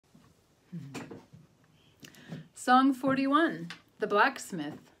Song 41, The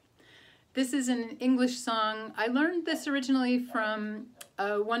Blacksmith. This is an English song. I learned this originally from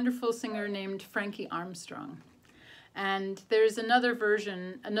a wonderful singer named Frankie Armstrong. And there's another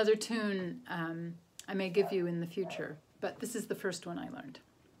version, another tune I may give you in the future, but this is the first one I learned.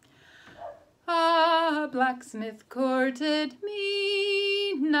 A blacksmith courted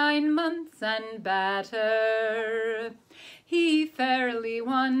me 9 months and batter. He fairly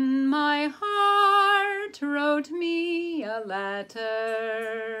won my heart, wrote me a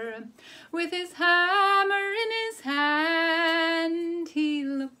letter. With his hammer in his hand, he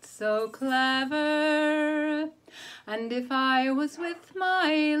looked so clever. And if I was with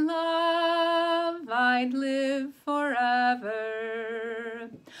my love, I'd live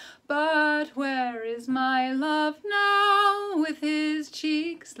forever. But where is my love now, with his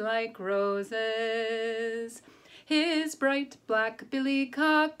cheeks like roses, his bright black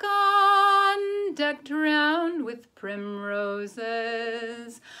billycock on, decked round with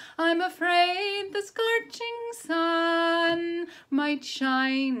primroses? I'm afraid the scorching sun might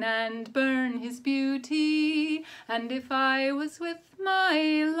shine and burn his beauty, and if I was with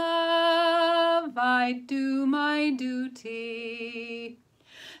my love, I'd do my duty.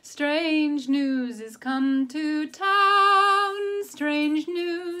 Strange news is come to town, strange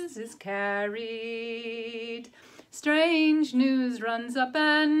news is carried. Strange news runs up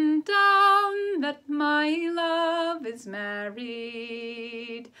and down, that my love is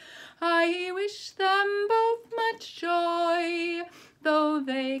married. I wish them both much joy, though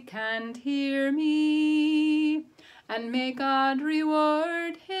they can't hear me. And may God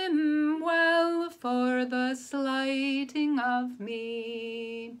reward him well for the slighting of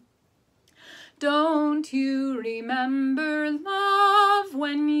me. Don't you remember, love,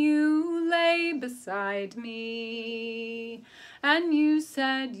 when you lay beside me, and you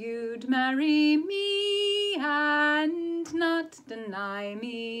said you'd marry me and not deny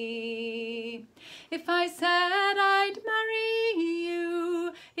me? If I said I'd marry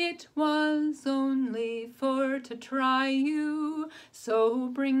you, it was only for to try you. So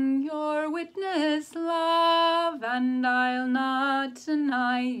bring your witness, love, and I'll not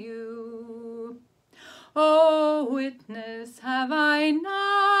deny you. Oh, witness have I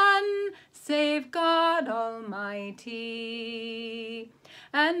none, save God Almighty,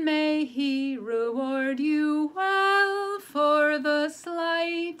 and may He reward you well for the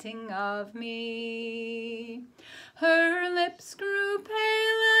slighting of me. Her lips grew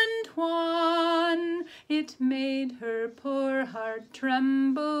pale and wan, it made her poor heart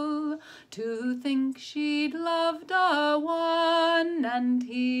tremble, to think she'd loved a one, and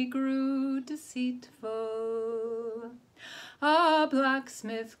he grew deceitful. A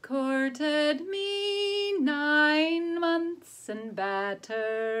blacksmith courted me 9 months and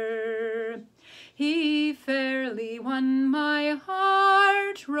batter. He fairly won my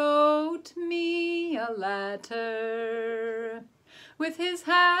heart, wrote me a letter. With his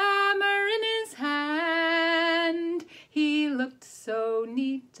hammer in his hand, he looked so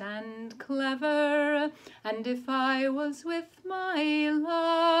neat and clever, and if I was with my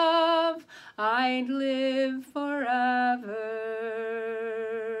love, I'd live